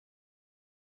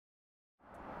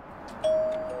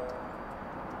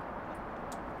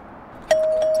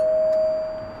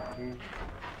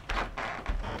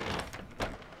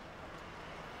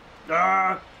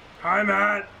Hi,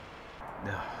 Matt.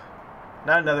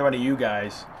 Not another one of you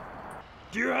guys.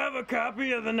 Do you have a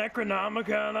copy of the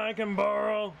Necronomicon I can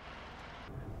borrow?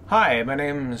 Hi, my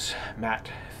name's Matt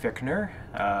Ficner,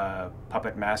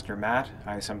 Puppetmaster Matt,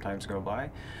 I sometimes go by.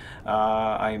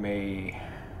 I'm a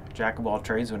jack of all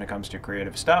trades when it comes to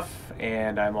creative stuff,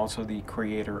 and I'm also the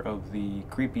creator of the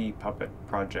Creepy Puppet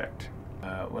Project.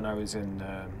 When I was in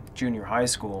junior high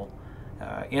school,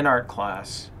 in art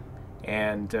class,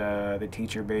 and the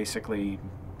teacher basically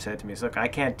said to me, look, I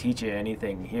can't teach you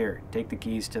anything. Here, take the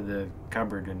keys to the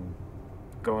cupboard and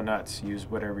go nuts, use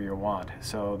whatever you want.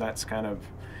 So that's kind of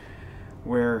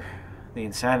where the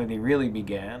insanity really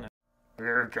began.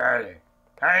 You're recording.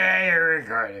 Hey, you're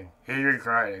recording. He's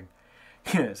recording.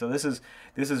 Yeah, so this is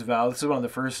Val. This is one of the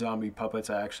first zombie puppets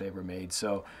I actually ever made.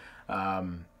 So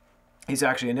he's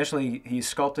actually initially he's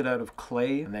sculpted out of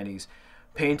clay, and then he's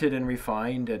painted and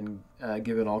refined and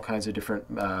given all kinds of different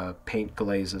paint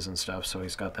glazes and stuff. So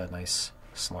he's got that nice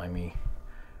slimy.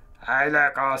 I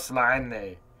like all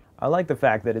slimy. I like the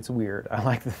fact that it's weird. I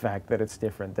like the fact that it's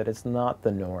different, that it's not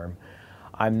the norm.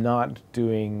 I'm not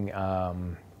doing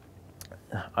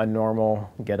a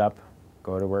normal get up,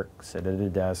 go to work, sit at a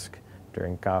desk,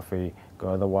 drink coffee,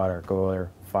 go to the water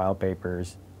cooler, file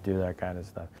papers, do that kind of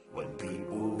stuff. When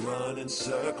people run in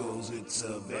circles, it's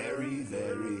a very,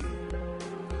 very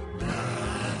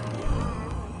bad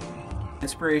world.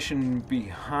 Inspiration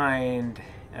behind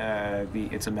the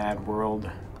It's a Mad World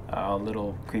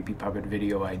little creepy puppet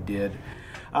video I did.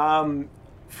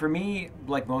 For me,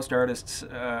 like most artists,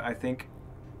 I think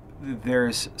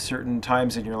there's certain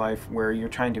times in your life where you're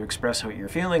trying to express what you're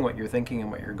feeling, what you're thinking, and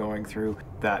what you're going through.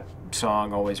 That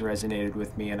song always resonated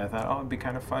with me, and I thought, oh, it'd be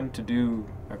kind of fun to do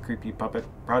a Creepy Puppet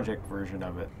Project version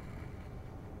of it.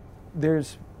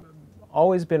 There's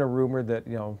always been a rumor that,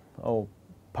 you know, oh,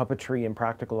 puppetry and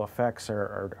practical effects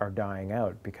are dying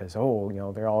out because, oh, you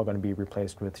know, they're all going to be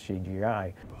replaced with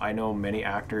CGI. I know many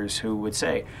actors who would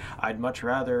say, I'd much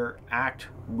rather act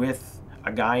with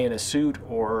a guy in a suit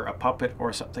or a puppet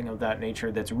or something of that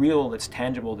nature that's real, that's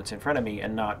tangible, that's in front of me,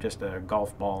 and not just a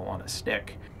golf ball on a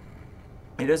stick.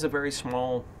 It is a very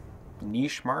small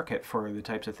niche market for the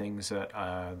types of things that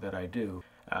I do.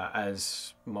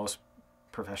 As most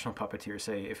professional puppeteers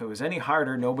say, if it was any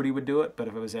harder, nobody would do it, but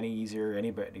if it was any easier,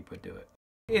 anybody would do it.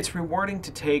 It's rewarding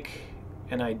to take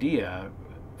an idea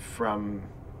from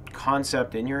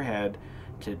concept in your head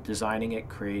to designing it,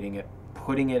 creating it,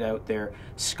 putting it out there,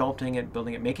 sculpting it,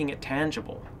 building it, making it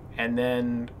tangible, and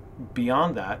then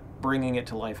beyond that, bringing it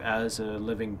to life as a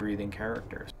living, breathing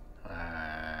character.